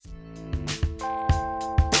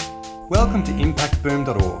Welcome to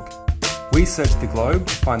impactboom.org. We search the globe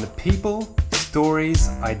to find the people, stories,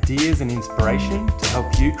 ideas and inspiration to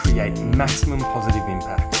help you create maximum positive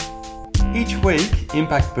impact. Each week,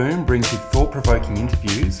 Impact Boom brings you thought-provoking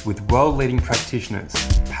interviews with world-leading practitioners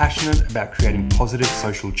passionate about creating positive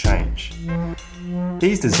social change.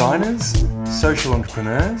 These designers, social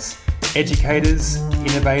entrepreneurs, educators,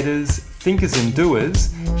 innovators, thinkers and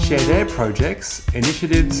doers share their projects,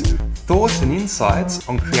 initiatives, thoughts and insights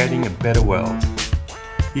on creating a better world.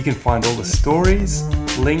 You can find all the stories,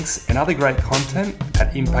 links and other great content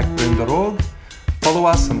at impactboom.org. Follow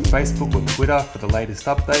us on Facebook or Twitter for the latest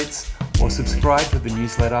updates, or subscribe to the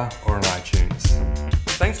newsletter or on iTunes.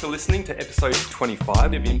 Thanks for listening to episode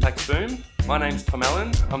 25 of Impact Boom. My name's Tom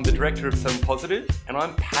Allen, I'm the director of Seven Positive, and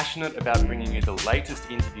I'm passionate about bringing you the latest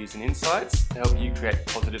interviews and insights to help you create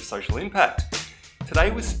positive social impact.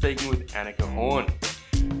 Today we're speaking with Annika Horn.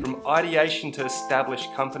 From ideation to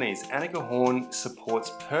established companies, Annika Horn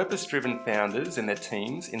supports purpose-driven founders and their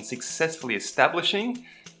teams in successfully establishing,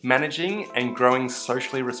 managing and growing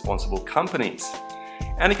socially responsible companies.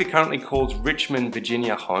 Annika currently calls Richmond,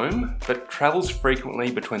 Virginia home, but travels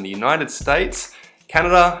frequently between the United States,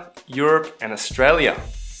 Canada, Europe and Australia.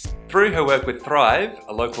 Through her work with Thrive,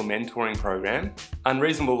 a local mentoring program,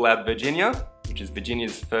 Unreasonable Lab Virginia, which is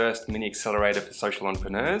Virginia's first mini accelerator for social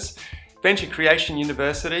entrepreneurs, Venture Creation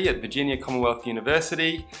University at Virginia Commonwealth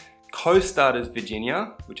University, Co-Starters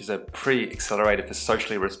Virginia, which is a pre-accelerator for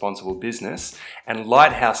socially responsible business, and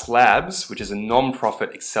Lighthouse Labs, which is a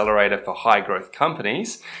non-profit accelerator for high-growth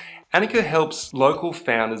companies, Annika helps local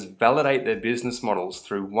founders validate their business models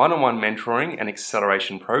through one-on-one mentoring and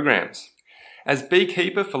acceleration programs. As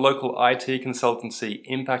beekeeper for local IT consultancy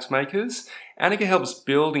Impact Makers, Annika helps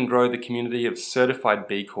build and grow the community of certified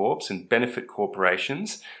B Corps and benefit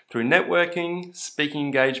corporations through networking, speaking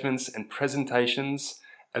engagements and presentations,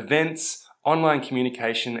 events, online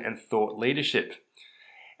communication and thought leadership.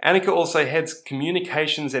 Annika also heads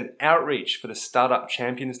communications and outreach for the Startup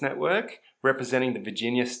Champions Network, representing the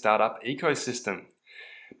Virginia startup ecosystem.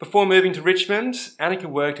 Before moving to Richmond, Annika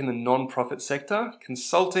worked in the non-profit sector,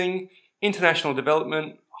 consulting, international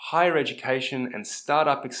development, higher education and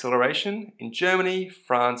startup acceleration in Germany,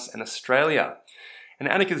 France and Australia. And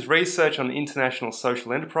Annika's research on international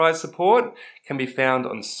social enterprise support can be found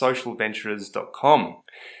on socialventurers.com.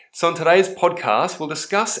 So on today's podcast, we'll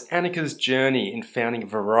discuss Annika's journey in founding a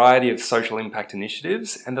variety of social impact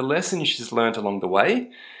initiatives and the lessons she's learned along the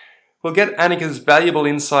way. We'll get Annika's valuable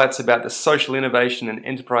insights about the social innovation and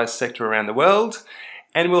enterprise sector around the world,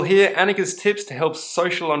 and we'll hear Annika's tips to help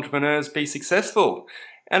social entrepreneurs be successful.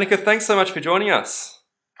 Annika, thanks so much for joining us.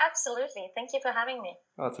 Absolutely. Thank you for having me.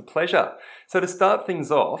 Oh, it's a pleasure. So to start things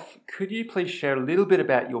off, could you please share a little bit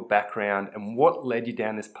about your background and what led you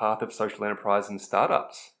down this path of social enterprise and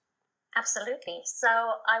startups? Absolutely. So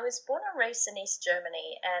I was born and raised in East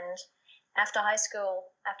Germany, and after high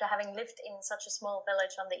school, after having lived in such a small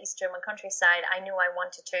village on the East German countryside, I knew I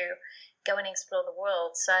wanted to go and explore the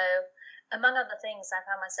world. So among other things, I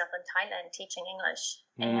found myself in Thailand teaching English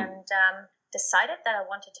and decided that I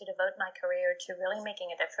wanted to devote my career to really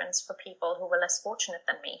making a difference for people who were less fortunate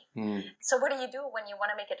than me. So what do you do when you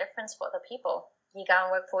want to make a difference for other people? You go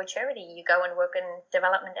and work for a charity, you go and work in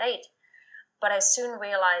development aid. But I soon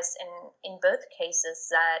realized in both cases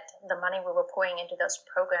that the money we were pouring into those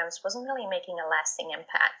programs wasn't really making a lasting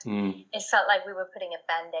impact. It felt like we were putting a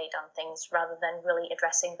Band-Aid on things rather than really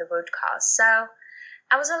addressing the root cause. So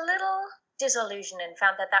I was a little disillusioned and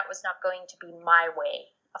found that that was not going to be my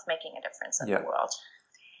way of making a difference in the world.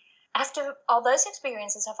 After all those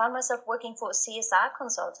experiences, I found myself working for a CSR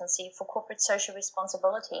consultancy for corporate social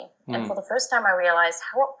responsibility. And for the first time, I realized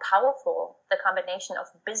how powerful the combination of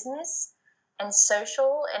business and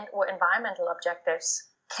social and or environmental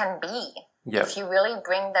objectives can be if you really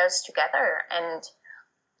bring those together. And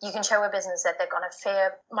you can show a business that they're going to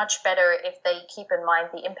fare much better if they keep in mind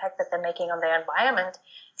the impact that they're making on their environment,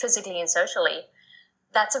 physically and socially.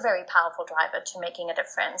 That's a very powerful driver to making a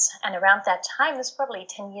difference. And around that time, this was probably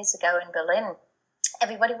 10 years ago in Berlin,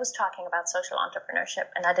 everybody was talking about social entrepreneurship,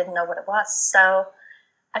 and I didn't know what it was. So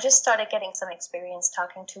I just started getting some experience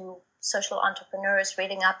talking to social entrepreneurs,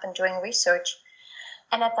 reading up and doing research.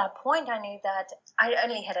 And at that point, I knew that I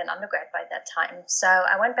only had an undergrad by that time. So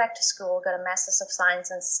I went back to school, got a Master's of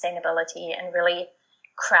Science in Sustainability, and really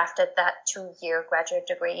crafted that 2-year graduate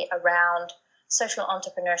degree around social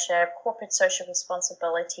entrepreneurship, corporate social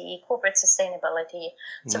responsibility, corporate sustainability.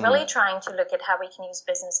 So really trying to look at how we can use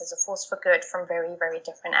business as a force for good from very, very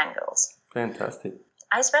different angles. Fantastic.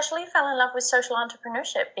 I especially fell in love with social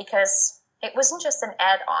entrepreneurship because it wasn't just an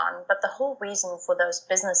add-on, but the whole reason for those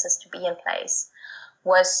businesses to be in place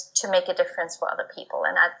was to make a difference for other people.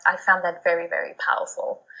 And I found that very, very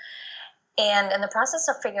powerful. And in the process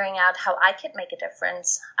of figuring out how I could make a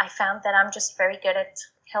difference, I found that I'm just very good at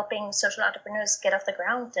helping social entrepreneurs get off the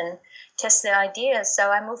ground and test their ideas. So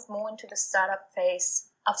I moved more into the startup phase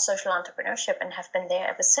of social entrepreneurship and have been there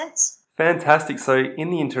ever since. Fantastic. So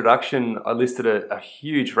in the introduction, I listed a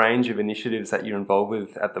huge range of initiatives that you're involved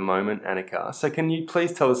with at the moment, Annika. So can you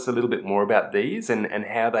please tell us a little bit more about these and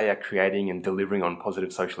how they are creating and delivering on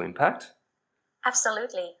positive social impact?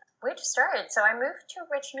 Absolutely. Where to start? So I moved to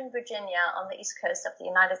Richmond, Virginia on the East Coast of the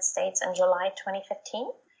United States in July 2015.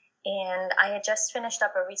 And I had just finished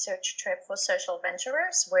up a research trip for social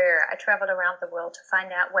venturers where I traveled around the world to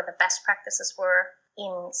find out where the best practices were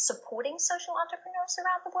in supporting social entrepreneurs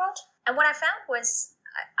around the world. And what I found was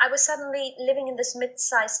I was suddenly living in this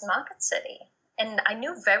mid-sized market city. And I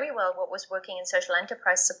knew very well what was working in social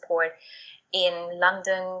enterprise support in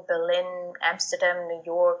London, Berlin, Amsterdam, New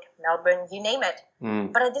York, Melbourne, you name it.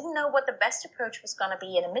 But I didn't know what the best approach was going to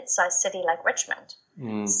be in a mid-sized city like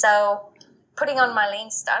Richmond. So putting on my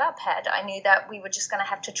lean startup hat, I knew that we were just going to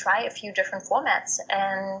have to try a few different formats.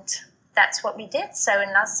 And that's what we did. So in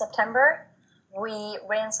last September, we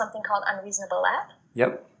ran something called Unreasonable Lab.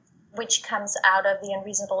 Yep. Which comes out of the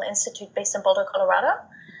Unreasonable Institute based in Boulder, Colorado.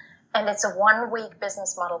 And it's a 1-week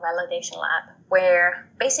business model validation lab where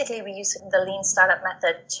basically we use the lean startup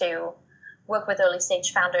method to work with early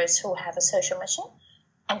stage founders who have a social mission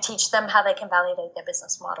and teach them how they can validate their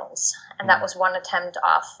business models. And that was one attempt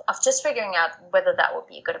of just figuring out whether that would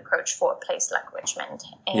be a good approach for a place like Richmond.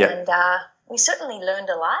 And we certainly learned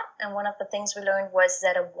a lot. And one of the things we learned was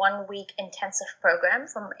that a 1-week intensive program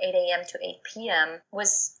from 8 a.m. to 8 p.m.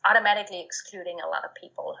 was automatically excluding a lot of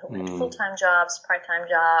people who had full-time jobs, part-time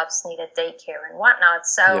jobs, needed daycare and whatnot.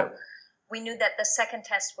 So we knew that the second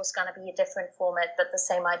test was going to be a different format, but the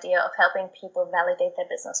same idea of helping people validate their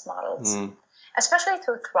business models. Especially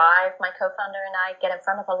through Thrive, my co-founder and I get in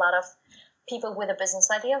front of a lot of people with a business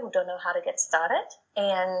idea who don't know how to get started.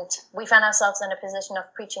 And we found ourselves in a position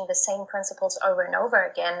of preaching the same principles over and over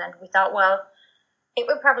again. And we thought, well, it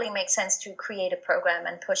would probably make sense to create a program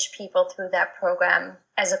and push people through that program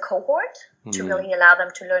as a cohort to really allow them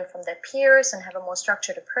to learn from their peers and have a more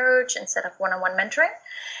structured approach instead of one-on-one mentoring.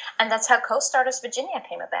 And that's how Co-Starters Virginia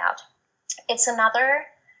came about. It's another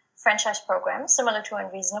franchise program similar to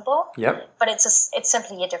Unreasonable, but it's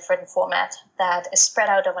simply a different format that is spread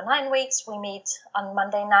out over 9 weeks. We meet on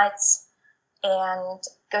Monday nights and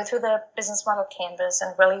go through the business model canvas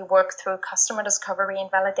and really work through customer discovery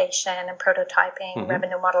and validation and prototyping,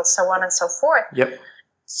 revenue models, so on and so forth.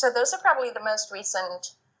 So those are probably the most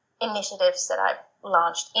recent initiatives that I've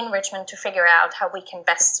launched in Richmond to figure out how we can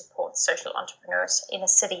best support social entrepreneurs in a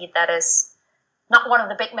city that is not one of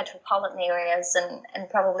the big metropolitan areas and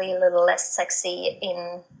probably a little less sexy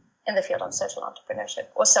in the field of social entrepreneurship,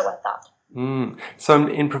 or so I thought. So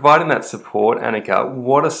in providing that support, Annika,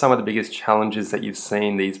 what are some of the biggest challenges that you've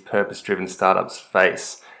seen these purpose-driven startups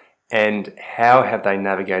face, and how have they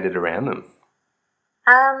navigated around them?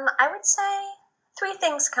 I would say 3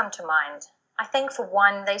 things come to mind. I think for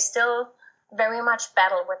one, they still very much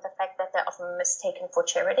battle with the fact that they're often mistaken for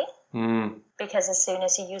charity. Because as soon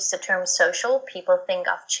as you use the term social, people think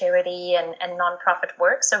of charity and nonprofit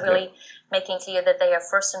work. So really making clear that they are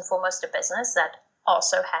first and foremost a business that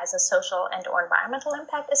also has a social and or environmental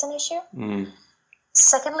impact is an issue.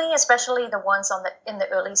 Secondly, especially the ones in the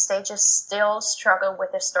early stages still struggle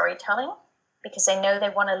with their storytelling because they know they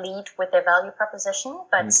want to lead with their value proposition,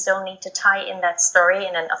 but still need to tie in that story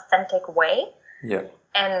in an authentic way.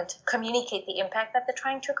 And communicate the impact that they're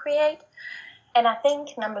trying to create. And I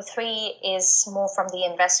think number 3 is more from the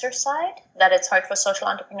investor side, that it's hard for social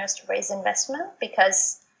entrepreneurs to raise investment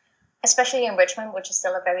because, especially in Richmond, which is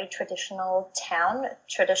still a very traditional town,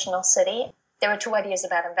 traditional city, there are 2 ideas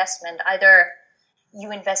about investment. Either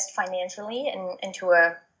you invest financially into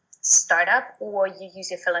a startup or you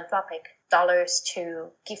use your philanthropic dollars to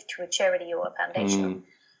give to a charity or a foundation.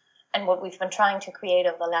 And what we've been trying to create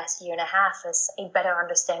over the last year and a half is a better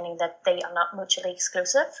understanding that they are not mutually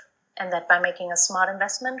exclusive and that by making a smart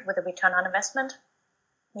investment with a return on investment,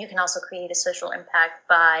 you can also create a social impact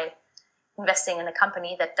by investing in a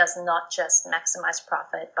company that does not just maximize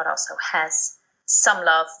profit, but also has some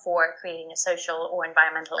love for creating a social or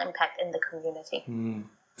environmental impact in the community.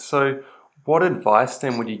 So what advice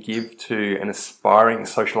then would you give to an aspiring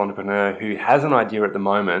social entrepreneur who has an idea at the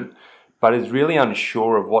moment but is really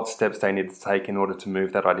unsure of what steps they need to take in order to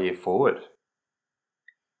move that idea forward?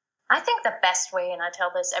 I think the best way, and I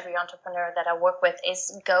tell this every entrepreneur that I work with,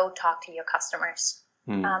 is go talk to your customers.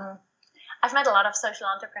 I've met a lot of social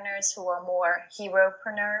entrepreneurs who are more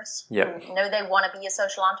heropreneurs, who know they want to be a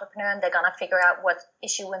social entrepreneur and they're going to figure out what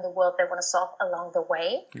issue in the world they want to solve along the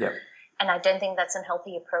way. Yeah. And I don't think that's a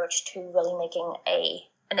healthy approach to really making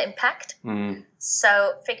an impact.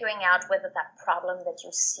 So figuring out whether that problem that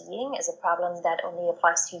you're seeing is a problem that only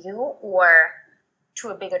applies to you or to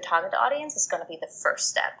a bigger target audience is going to be the first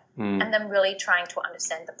step. And then really trying to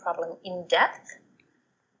understand the problem in depth.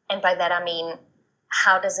 And by that, I mean,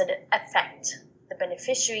 how does it affect the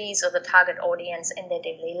beneficiaries or the target audience in their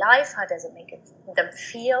daily life? How does it make them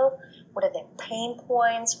feel? What are their pain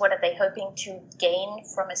points? What are they hoping to gain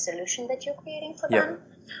from a solution that you're creating for them?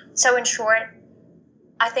 So in short,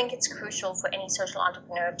 I think it's crucial for any social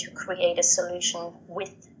entrepreneur to create a solution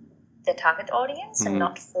with the target audience and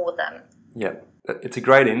not for them. Yeah, it's a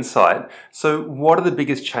great insight. So what are the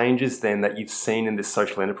biggest changes then that you've seen in this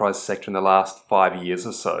social enterprise sector in the last 5 years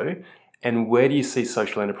or so? And where do you see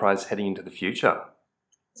social enterprise heading into the future?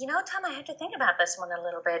 You know, Tom, I had to think about this one a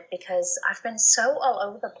little bit because I've been so all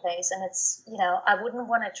over the place, and it's, you know, I wouldn't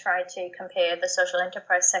want to try to compare the social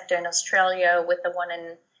enterprise sector in Australia with the one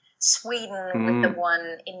in Sweden, with the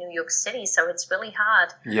one in New York City, so it's really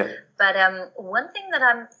hard. Yeah. But one thing that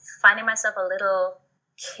I'm finding myself a little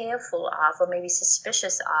careful of, or maybe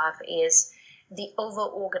suspicious of, is the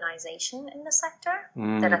over-organization in the sector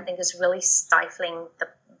that I think is really stifling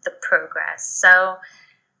the progress. So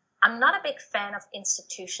I'm not a big fan of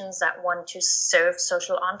institutions that want to serve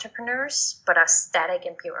social entrepreneurs but are static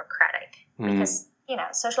and bureaucratic because, you know,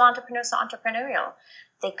 social entrepreneurs are entrepreneurial.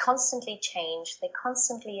 They constantly change. They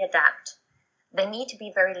constantly adapt. They need to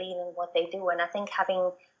be very lean in what they do. And I think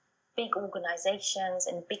having big organizations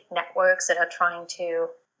and big networks that are trying to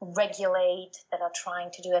regulate, that are trying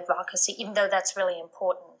to do advocacy, even though that's really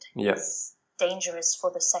important, is dangerous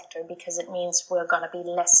for the sector because it means we're going to be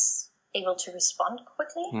less able to respond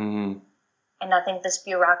quickly. And I think this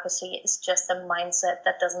bureaucracy is just a mindset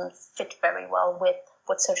that doesn't fit very well with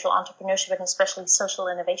what social entrepreneurship and especially social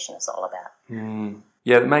innovation is all about.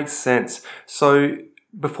 Yeah, that makes sense. So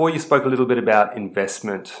before you spoke a little bit about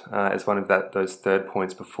investment as one of those third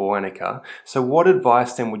points before, Annika. So what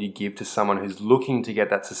advice then would you give to someone who's looking to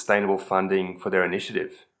get that sustainable funding for their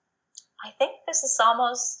initiative? I think this is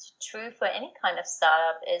almost true for any kind of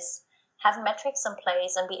startup, is have metrics in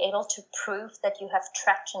place and be able to prove that you have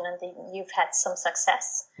traction and that you've had some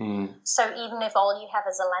success. So even if all you have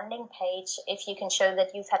is a landing page, if you can show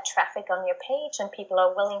that you've had traffic on your page and people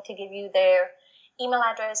are willing to give you their email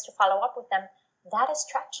address to follow up with them, that is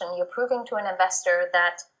traction. You're proving to an investor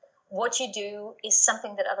that what you do is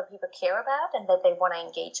something that other people care about and that they want to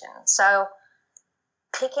engage in. So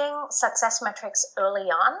picking success metrics early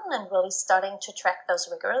on and really starting to track those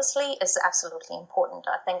rigorously is absolutely important.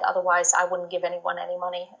 I think otherwise I wouldn't give anyone any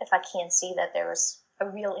money if I can't see that there is a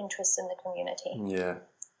real interest in the community. Yeah.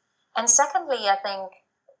 And secondly, I think,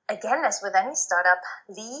 again, as with any startup,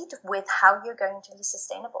 lead with how you're going to be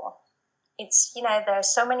sustainable. It's, you know, there are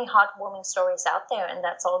so many heartwarming stories out there and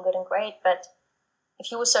that's all good and great. But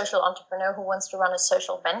if you're a social entrepreneur who wants to run a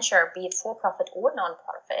social venture, be it for-profit or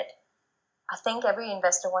non-profit, I think every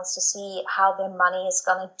investor wants to see how their money is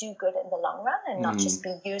going to do good in the long run and not just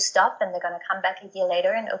be used up and they're going to come back a year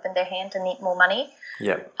later and open their hand and need more money.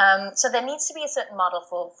 Yeah. So there needs to be a certain model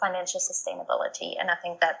for financial sustainability. And I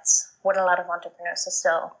think that's what a lot of entrepreneurs are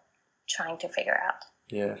still trying to figure out.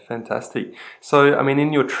 Yeah, fantastic. So, I mean,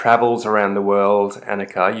 in your travels around the world,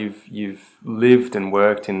 Annika, you've lived and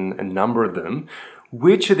worked in a number of them.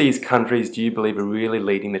 Which of these countries do you believe are really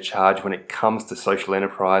leading the charge when it comes to social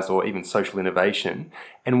enterprise or even social innovation?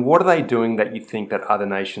 And what are they doing that you think that other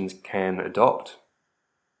nations can adopt?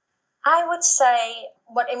 I would say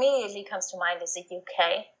what immediately comes to mind is the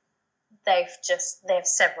UK. They're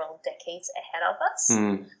several decades ahead of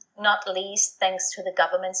us, not least thanks to the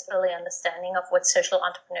government's early understanding of what social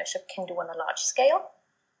entrepreneurship can do on a large scale.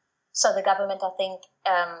 So the government, I think,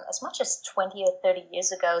 as much as 20 or 30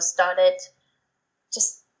 years ago, started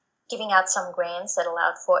just giving out some grants that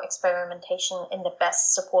allowed for experimentation in the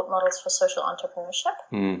best support models for social entrepreneurship.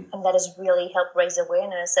 And that has really helped raise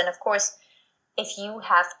awareness. And of course, if you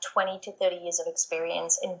have 20 to 30 years of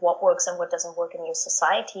experience in what works and what doesn't work in your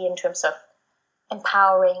society in terms of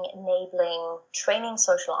empowering, enabling, training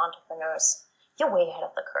social entrepreneurs, you're way ahead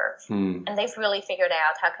of the curve. And they've really figured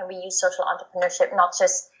out how can we use social entrepreneurship not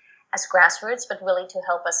just as grassroots, but really to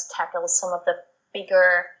help us tackle some of the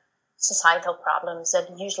bigger societal problems that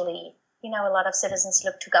usually, you know, a lot of citizens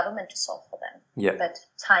look to government to solve for them. Yeah. But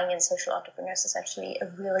tying in social entrepreneurs is actually a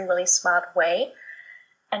really, really smart way.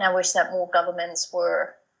 And I wish that more governments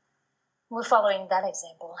were we're following that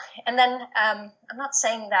example. And then I'm not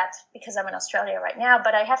saying that because I'm in Australia right now,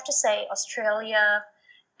 but I have to say Australia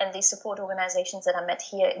and the support organizations that I met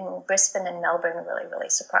here in Brisbane and Melbourne really, really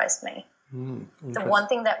surprised me. The one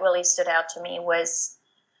thing that really stood out to me was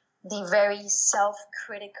the very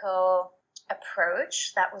self-critical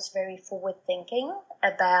approach that was very forward-thinking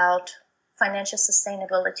about financial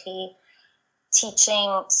sustainability,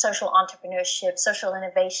 teaching social entrepreneurship, social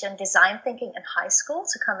innovation, design thinking in high school.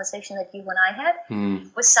 It's a conversation that you and I had,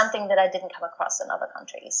 was something that I didn't come across in other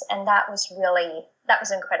countries. And that was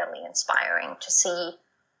incredibly inspiring to see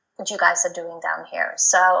what you guys are doing down here.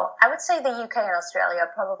 So I would say the UK and Australia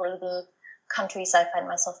are probably the countries I find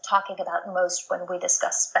myself talking about most when we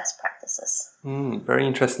discuss best practices. Very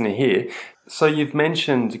interesting to hear. So you've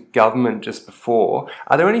mentioned government just before.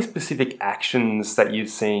 Are there any specific actions that you've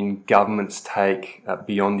seen governments take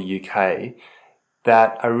beyond the UK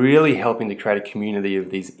that are really helping to create a community of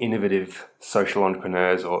these innovative social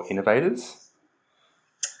entrepreneurs or innovators?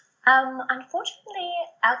 Unfortunately,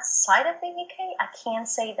 outside of the UK, I can't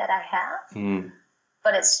say that I have.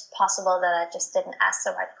 But it's possible that I just didn't ask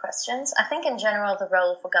the right questions. I think in general, the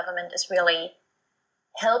role for government is really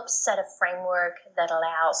help set a framework that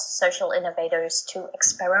allows social innovators to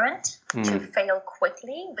experiment, to fail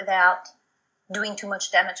quickly without doing too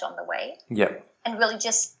much damage on the way. Yep. And really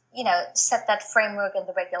just, set that framework and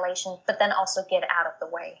the regulation, but then also get out of the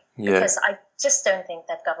way. Yeah. Because I just don't think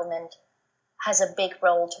that government has a big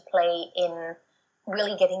role to play in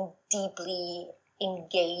really getting deeply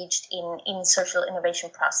engaged in social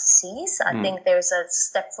innovation processes. I think there's a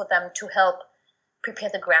step for them to help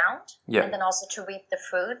prepare the ground and then also to reap the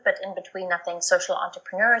fruit. But in between, I think social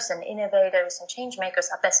entrepreneurs and innovators and change makers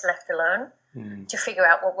are best left alone to figure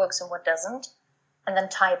out what works and what doesn't, and then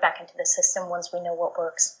tie it back into the system once we know what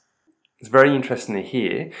works. It's very interesting to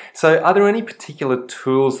hear. So are there any particular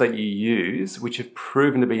tools that you use which have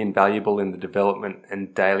proven to be invaluable in the development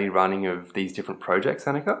and daily running of these different projects,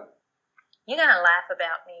 Annika? You're going to laugh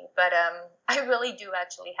about me, but I really do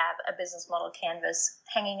actually have a business model canvas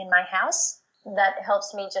hanging in my house that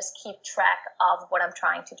helps me just keep track of what I'm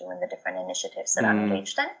trying to do in the different initiatives that I'm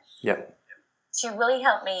engaged in. Yep. To really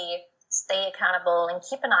help me stay accountable and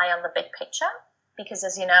keep an eye on the big picture. Because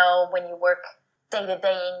as you know, when you work day to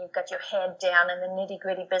day and you've got your head down in the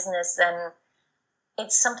nitty-gritty business, then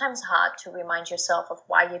it's sometimes hard to remind yourself of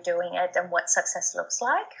why you're doing it and what success looks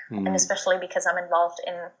like. And especially because I'm involved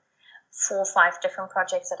in 4 or 5 different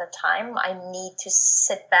projects at a time, I need to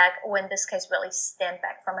sit back, or in this case, really stand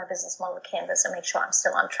back from my business model canvas and make sure I'm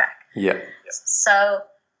still on track. Yeah. So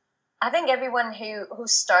I think everyone who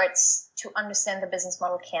starts to understand the business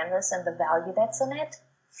model canvas and the value that's in it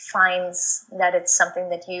finds that it's something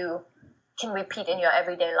that you can repeat in your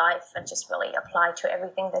everyday life and just really apply to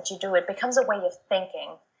everything that you do. It becomes a way of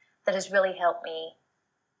thinking that has really helped me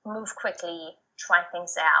move quickly, try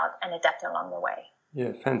things out, and adapt along the way.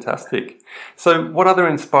 Yeah, fantastic. So what other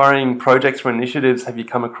inspiring projects or initiatives have you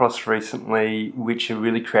come across recently which are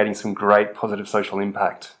really creating some great positive social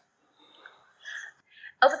impact?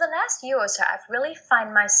 Over the last year or so, I've really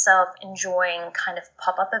found myself enjoying kind of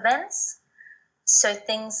pop-up events. So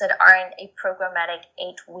things that aren't a programmatic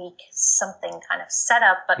 8-week something kind of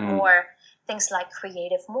setup, but more things like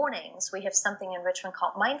creative mornings. We have something in Richmond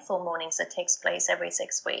called Mindful Mornings that takes place every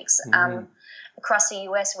 6 weeks. Across the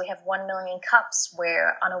US, we have 1 Million Cups,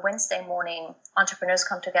 where on a Wednesday morning, entrepreneurs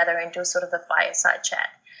come together and do sort of a fireside chat.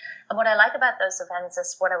 And what I like about those events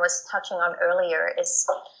is what I was touching on earlier is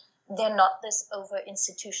they're not this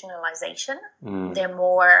over-institutionalization. They're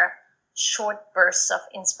more short bursts of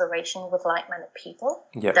inspiration with like-minded people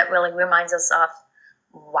that really reminds us of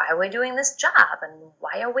why we're doing this job and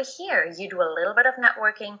why are we here. You do a little bit of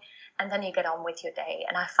networking and then you get on with your day.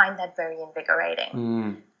 And I find that very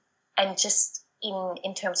invigorating. And just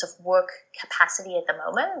in terms of work capacity at the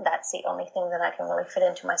moment, that's the only thing that I can really fit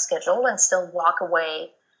into my schedule and still walk away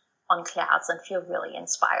on clouds and feel really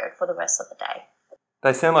inspired for the rest of the day.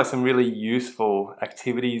 They sound like some really useful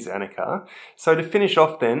activities, Annika. So to finish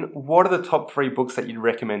off then, what are the top 3 books that you'd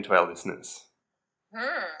recommend to our listeners?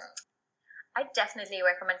 I definitely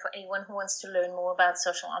recommend for anyone who wants to learn more about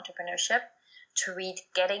social entrepreneurship to read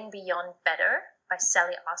Getting Beyond Better by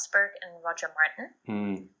Sally Osberg and Roger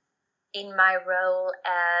Martin. In my role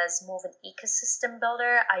as more of an ecosystem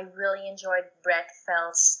builder, I really enjoyed Brett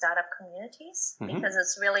Feld's Startup Communities because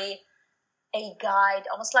it's really a guide,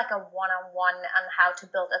 almost like a one-on-one on how to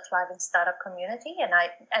build a thriving startup community. And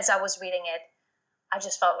as I was reading it, I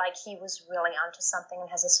just felt like he was really onto something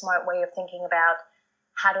and has a smart way of thinking about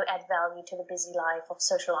how to add value to the busy life of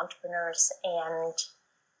social entrepreneurs and,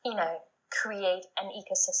 create an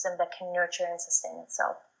ecosystem that can nurture and sustain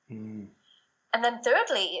itself. And then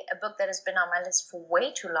thirdly, a book that has been on my list for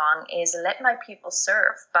way too long is Let My People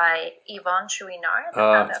Surf by Yvon Chouinard, the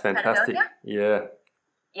founder It's of fantastic. Patagonia. Yeah.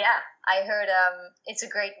 Yeah, I heard it's a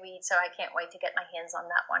great read, so I can't wait to get my hands on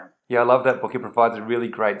that one. Yeah, I love that book. It provides a really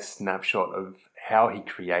great snapshot of how he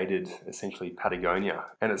created essentially Patagonia,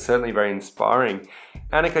 and it's certainly very inspiring.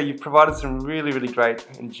 Annika, you've provided some really, really great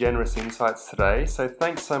and generous insights today, so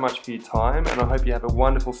thanks so much for your time, and I hope you have a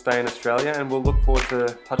wonderful stay in Australia, and we'll look forward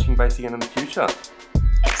to touching base again in the future.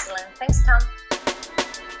 Excellent. Thanks, Tom.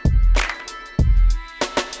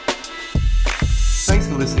 Thanks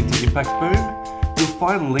for listening to Impact Boom. You'll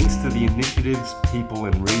find links to the initiatives, people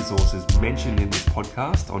and resources mentioned in this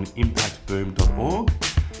podcast on impactboom.org.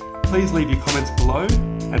 Please leave your comments below,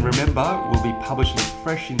 and remember, we'll be publishing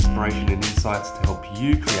fresh inspiration and insights to help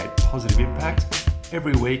you create positive impact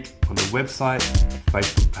every week on the website,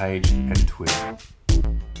 Facebook page and Twitter.